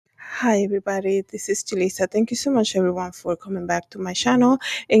Hi everybody, this is Julissa. Thank you so much everyone for coming back to my channel.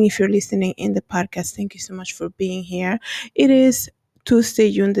 And if you're listening in the podcast, thank you so much for being here. It is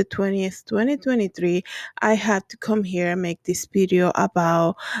Tuesday, June the 20th, 2023. I had to come here and make this video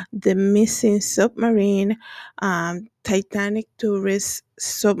about the missing submarine, Titanic tourist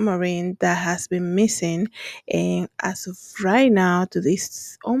submarine that has been missing. And as of right now, to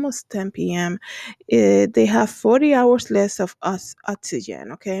this almost 10 p.m., they have 40 hours less of us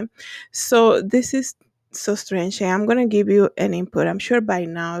oxygen. Okay, so this is so strange, and I'm gonna give you an input. I'm sure by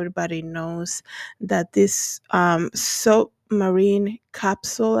now everybody knows that this submarine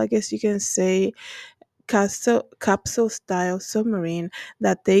capsule, I guess you can say, capsule style submarine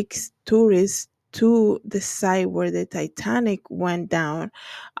that takes tourists to the site where the Titanic went down,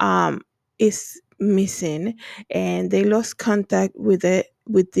 is missing, and they lost contact with the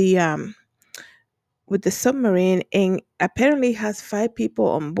submarine, and apparently has 5 people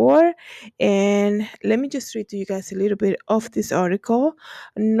on board. And let me just read to you guys a little bit of this article.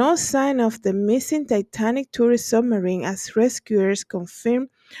 No sign of the missing Titanic tourist submarine as rescuers confirm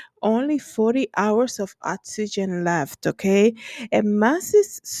only 40 hours of oxygen left. Okay, a massive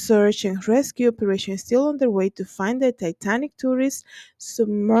search and rescue operation is still underway to find the Titanic tourist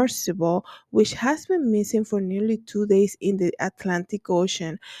submersible, which has been missing for nearly 2 days in the Atlantic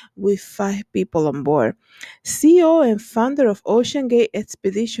Ocean with 5 people on board. CEO and founder of Ocean Gate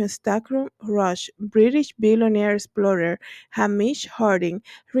Expedition Stackroom Rush, British billionaire explorer Hamish Harding,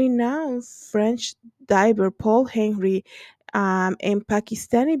 renowned French diver Paul Henry, and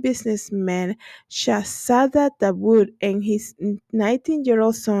Pakistani businessman Shahzada Dawood and his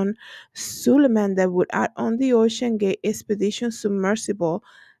 19-year-old son Suleiman Dawood are on the Ocean Gate Expedition submersible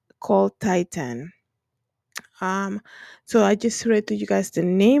called Titan. Um, so I just read to you guys the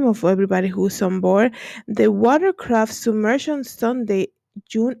name of everybody who's on board. The watercraft submerged on Sunday,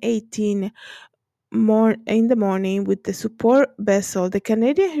 June 18, in the morning with the support vessel, the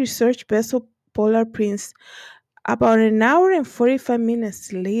Canadian research vessel Polar Prince. About an hour and 45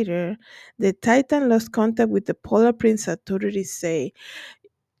 minutes later, the Titan lost contact with the Polar Prince, authorities say.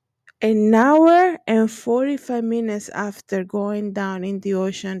 An hour and 45 minutes after going down in the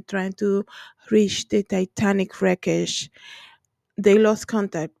ocean trying to reach the Titanic wreckage, they lost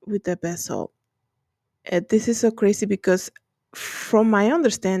contact with the vessel. This is so crazy because, from my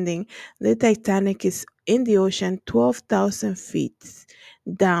understanding, the Titanic is in the ocean 12,000 feet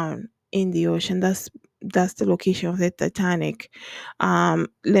down in the ocean. That's the location of the Titanic. Let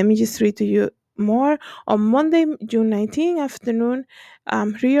me just read to you more. On Monday, June 19 afternoon,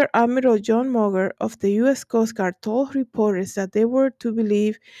 Rear Admiral John Moger of the U.S. Coast Guard told reporters that there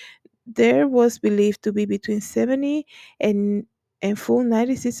was believed to be between 70 and full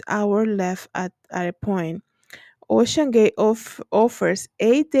 96 hours left at a point. OceanGate offers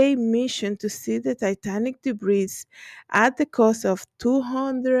 8-day mission to see the Titanic debris at the cost of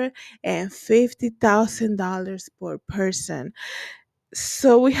 $250,000 per person.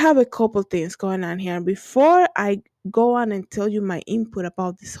 So we have a couple things going on here. Before I go on and tell you my input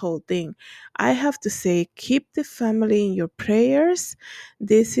about this whole thing, I have to say, keep the family in your prayers.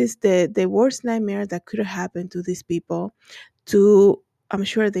 This is the worst nightmare that could have happened to these people. To I'm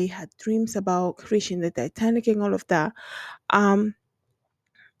sure they had dreams about reaching the Titanic and all of that. Um,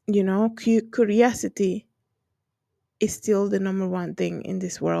 curiosity is still the number one thing in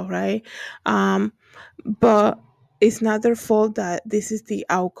this world, right? But it's not their fault that this is the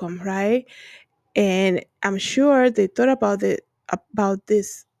outcome, right? And I'm sure they thought about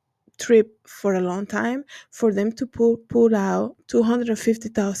this trip for a long time for them to pull out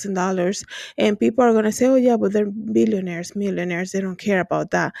 $250,000. And people are gonna say, oh yeah, but they're billionaires, millionaires, they don't care about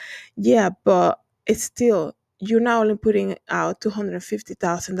that. Yeah, but it's still, you're not only putting out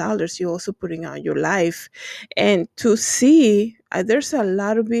 $250,000, you're also putting out your life. And to see, there's a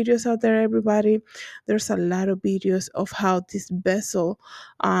lot of videos out there, everybody. There's a lot of videos of how this vessel,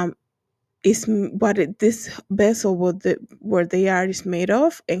 this vessel, where they are, is made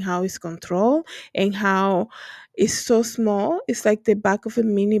of, and how it's controlled, and how it's so small. It's like the back of a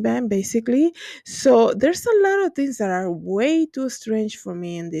minivan, basically. So there's a lot of things that are way too strange for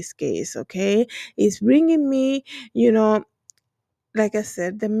me in this case. Okay, it's bringing me, you know like I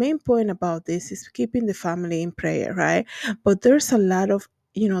said, the main point about this is keeping the family in prayer, right? But there's a lot of,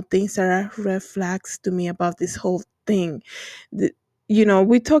 things that are red flags to me about this whole thing.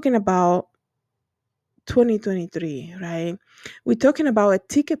 We're talking about 2023, right? We're talking about a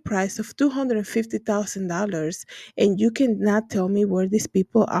ticket price of $250,000, and you cannot tell me where these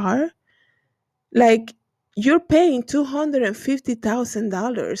people are. Like, you're paying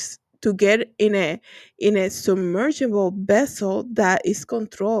 $250,000 to get in a submergible vessel that is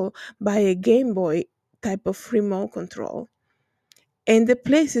controlled by a Game Boy type of remote control. And the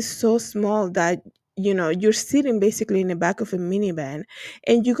place is so small that you're sitting basically in the back of a minivan,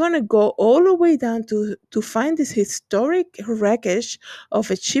 and you're gonna go all the way down to find this historic wreckage of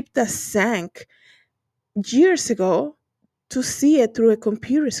a ship that sank years ago to see it through a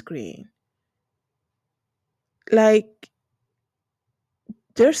computer screen. Like,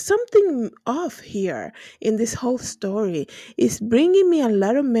 there's something off here in this whole story. It's bringing me a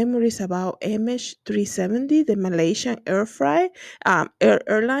lot of memories about MH370, the Malaysian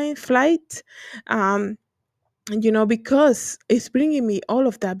airline flight. Um, because it's bringing me all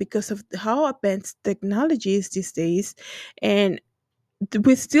of that because of how advanced technology is these days. And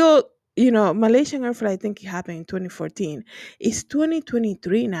we still, Malaysian air flight, I think it happened in 2014. It's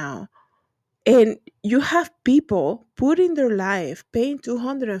 2023 now, and you have people putting their life, paying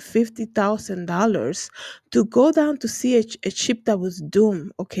 $250,000 to go down to see a ship that was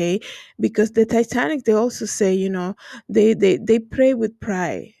doomed, okay? Because the Titanic, they also say, they pray with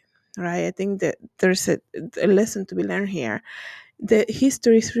pride, right? I think that there's a lesson to be learned here. The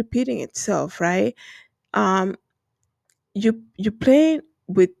history is repeating itself, right? Um, you play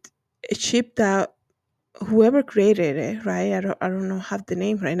with a ship that whoever created it, right? I don't know have the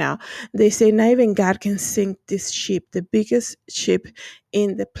name right now. They say not even God can sink this ship, the biggest ship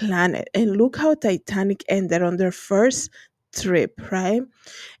in the planet. And look how Titanic ended on their first trip, right?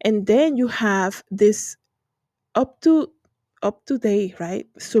 And then you have this up to date, right?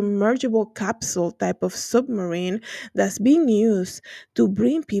 Submergible capsule type of submarine that's being used to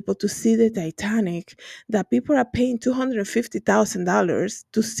bring people to see the Titanic, that people are paying $250,000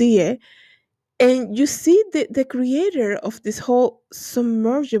 to see it. And you see the creator of this whole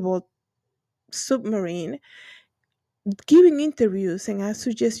submergible submarine giving interviews, and I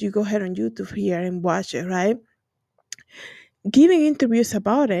suggest you go ahead on YouTube here and watch it, right? Giving interviews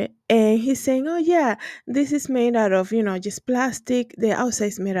about it, and he's saying, oh yeah, this is made out of just plastic, the outside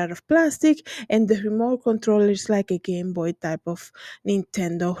is made out of plastic, and the remote controller is like a Game Boy type of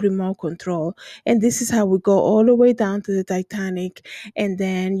Nintendo remote control, and this is how we go all the way down to the Titanic. And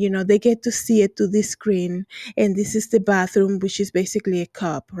then they get to see it to this screen, and this is the bathroom, which is basically a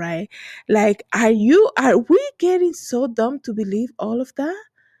cup, right? Like, are we getting so dumb to believe all of that?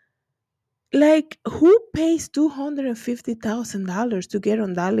 Like, who pays $250,000 to get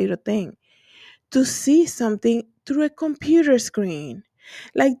on that little thing? To see something through a computer screen?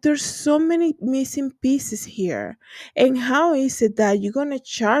 Like, there's so many missing pieces here. And how is it that you're gonna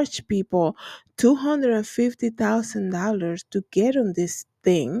charge people $250,000 to get on this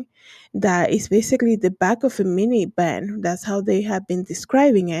thing that is basically the back of a minivan? That's how they have been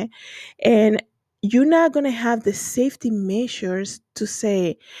describing it. And you're not going to have the safety measures to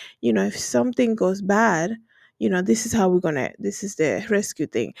say, if something goes bad, this is how this is the rescue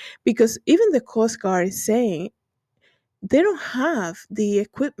thing. Because even the Coast Guard is saying they don't have the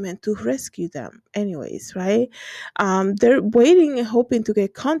equipment to rescue them anyways, right? They're waiting and hoping to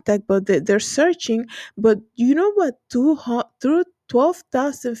get contact, but they're searching. But you know what, through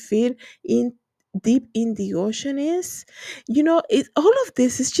 12,000 feet in deep in the ocean is, all of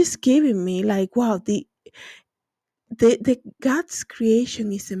this is just giving me like, wow, the God's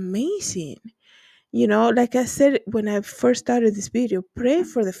creation is amazing. Like I said when I first started this video, pray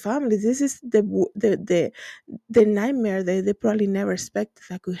for the families. This is the nightmare that they probably never expected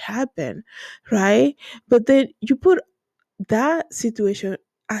that could happen, right? But then you put that situation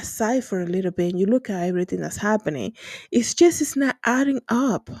aside for a little bit and you look at everything that's happening. It's not adding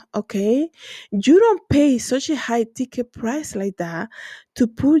up. Okay, you don't pay such a high ticket price like that to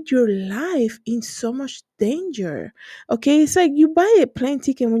put your life in so much danger. Okay, it's like you buy a plane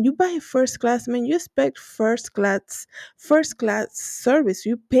ticket. When you buy first class, man, you expect first class service.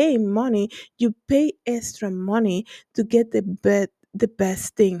 You pay money, you pay extra money to get the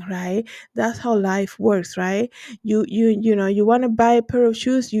best thing, right? That's how life works, right? You want to buy a pair of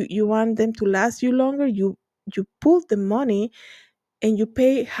shoes, you want them to last you longer, you pull the money and you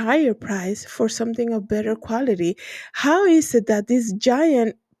pay higher price for something of better quality. How is it that these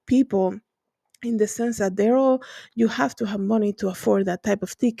giant people, in the sense that you have to have money to afford that type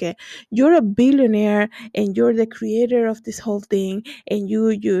of ticket, you're a billionaire and you're the creator of this whole thing, and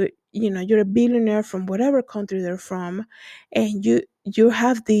you're a billionaire from whatever country they're from, and you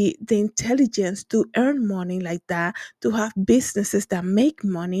have the intelligence to earn money like that, to have businesses that make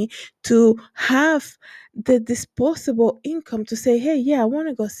money, to have the disposable income to say, hey, yeah, I want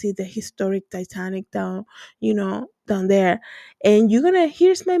to go see the historic Titanic down, down there. And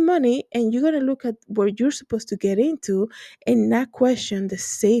here's my money, and you're gonna look at where you're supposed to get into and not question the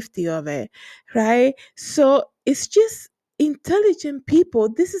safety of it, right? So it's just intelligent people.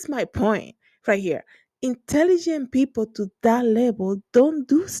 This is my point right here. Intelligent people to that level don't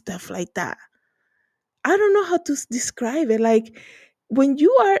do stuff like that. I don't know how to describe it. Like, when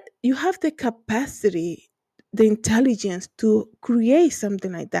you have the capacity, the intelligence to create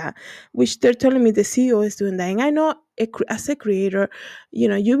something like that, which they're telling me the CEO is doing that. And I know as a creator,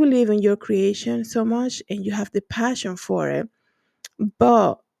 you believe in your creation so much and you have the passion for it.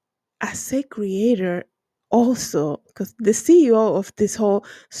 But as a creator, also, because the CEO of this whole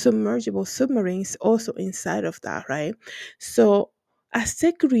submergible submarine is also inside of that, right? So as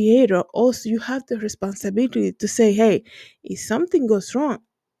a creator, also you have the responsibility to say, hey, if something goes wrong,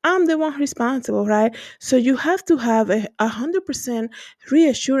 I'm the one responsible, right? So you have to have 100%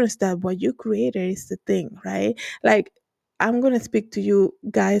 reassurance that what you created is the thing, right? Like, I'm gonna speak to you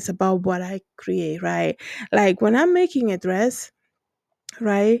guys about what I create, right? Like, when I'm making a dress,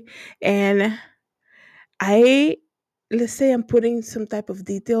 right? And I, let's say I'm putting some type of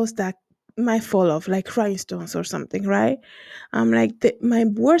details that might fall off, like rhinestones or something, right? I'm like, my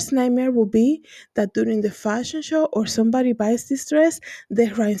worst nightmare will be that during the fashion show or somebody buys this dress,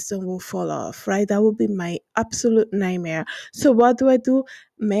 the rhinestone will fall off, right? That would be my absolute nightmare. So what do I do?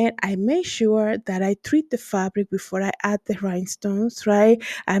 Man, I make sure that I treat the fabric before I add the rhinestones, right?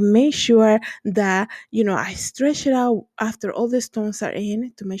 I make sure that, I stretch it out after all the stones are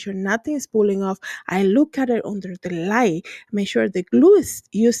in to make sure nothing is pulling off. I look at it under the light, make sure the glue is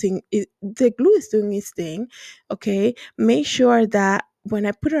doing its thing. Okay, make sure that when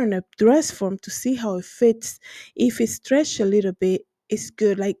I put it on a dress form to see how it fits, if it's stretched a little bit, it's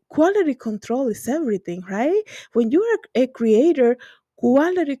good. Like, quality control is everything, right? When you are a creator,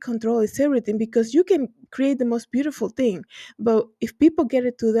 quality control is everything, because you can create the most beautiful thing, but if people get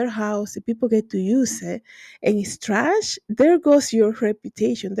it to their house, if people get to use it and it's trash, there goes your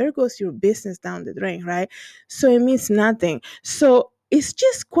reputation, there goes your business down the drain, right? So it means nothing. So it's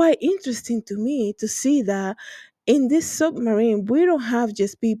just quite interesting to me to see that in this submarine, we don't have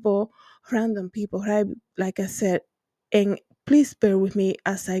just people, random people, right? Like I said, and please bear with me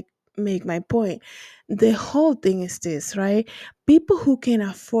as I make my point. The whole thing is this, right? People who can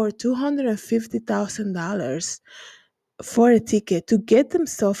afford $250,000 for a ticket to get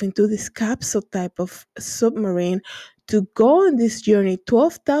themselves into this capsule type of submarine to go on this journey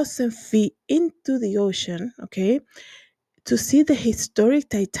 12,000 feet into the ocean, okay, to see the historic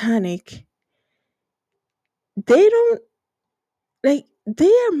Titanic. They don't, like,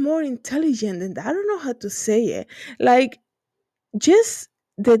 they are more intelligent than that. I don't know how to say it. Like, just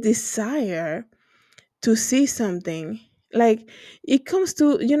the desire to see something, like, it comes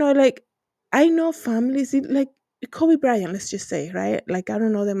to, like, I know families like Kobe Bryant, let's just say, right? Like, I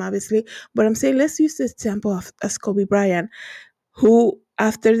don't know them obviously, but I'm saying, let's use the example of as Kobe Bryant, who,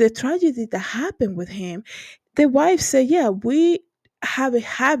 after the tragedy that happened with him, the wife said, yeah, we have a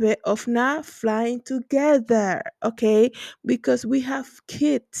habit of not flying together, okay, because we have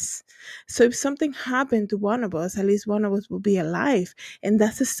kids. So if something happened to one of us, at least one of us will be alive. And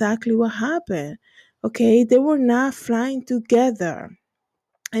that's exactly what happened. Okay, they were not flying together.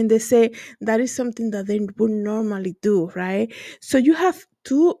 And they say that is something that they would normally do, right? So you have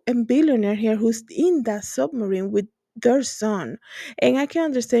two a billionaire here who's in that submarine with their son. And I can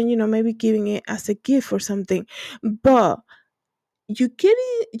understand, maybe giving it as a gift or something. But you get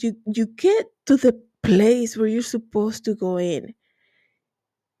to the place where you're supposed to go in.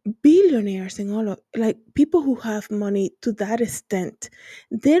 Billionaires and all of, like, people who have money to that extent,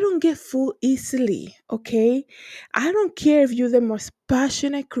 they don't get fooled easily, okay? I don't care if you're the most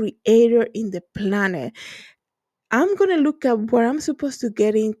passionate creator in the planet. I'm gonna look at what I'm supposed to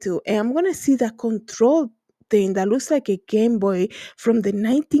get into, and I'm gonna see that control thing that looks like a Game Boy from the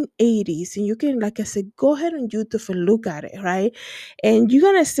 1980s. And you can, like I said, go ahead on YouTube and look at it, right? And you're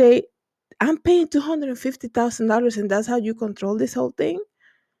gonna say, I'm paying $250,000, and that's how you control this whole thing?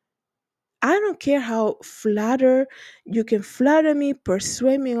 I don't care how you can flatter me,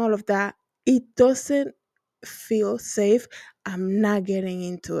 persuade me, and all of that. It doesn't feel safe. I'm not getting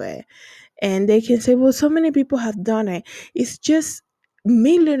into it. And they can say, well, so many people have done it. It's just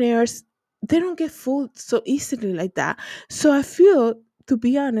millionaires, they don't get fooled so easily like that. So I feel, to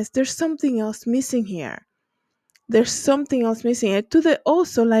be honest, there's something else missing here. There's something else missing. And to the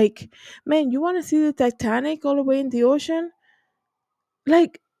also, like, man, you want to see the Titanic all the way in the ocean?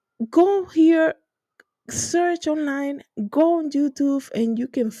 Like, go here, search online, go on YouTube, and you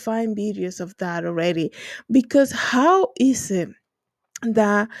can find videos of that already. Because how is it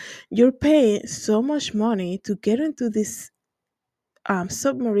that you're paying so much money to get into this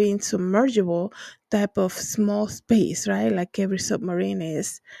submarine submergible type of small space, right? Like every submarine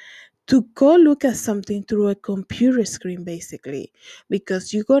is, to go look at something through a computer screen, basically,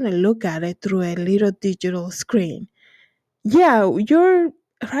 because you're going to look at it through a little digital screen. Yeah, you're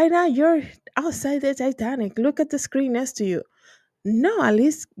right now, you're outside the Titanic. Look at the screen next to you. No, at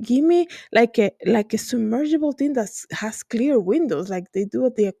least give me like a submergible thing that has clear windows, like they do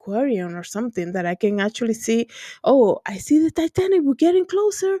at the aquarium or something, that I can actually see. Oh, I see the Titanic. We're getting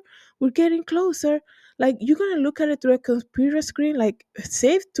closer. We're getting closer. Like, you're gonna look at it through a computer screen. Like,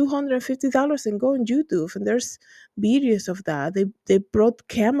 save $250 and go on YouTube, and there's videos of that. They brought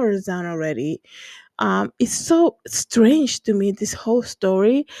cameras down already. It's so strange to me, this whole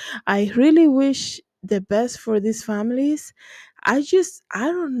story. I really wish the best for these families. I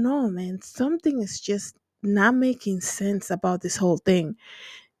don't know, man. Something is just not making sense about this whole thing.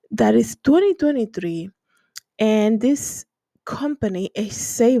 That is 2023, and this company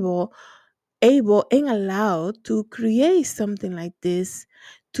is able and allowed to create something like this,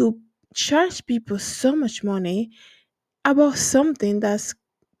 to charge people so much money about something that's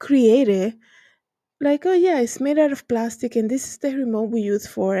created. Like, oh yeah, it's made out of plastic, and this is the remote we use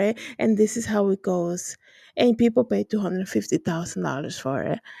for it, and this is how it goes. And people pay $250,000 for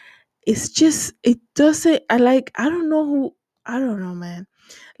it. It's just, it doesn't, I don't know who, I don't know, man.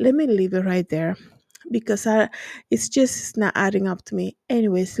 Let me leave it right there, because it's not adding up to me.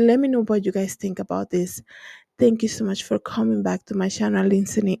 Anyways, let me know what you guys think about this. Thank you so much for coming back to my channel,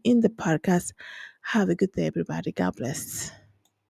 listening in the podcast. Have a good day, everybody. God bless.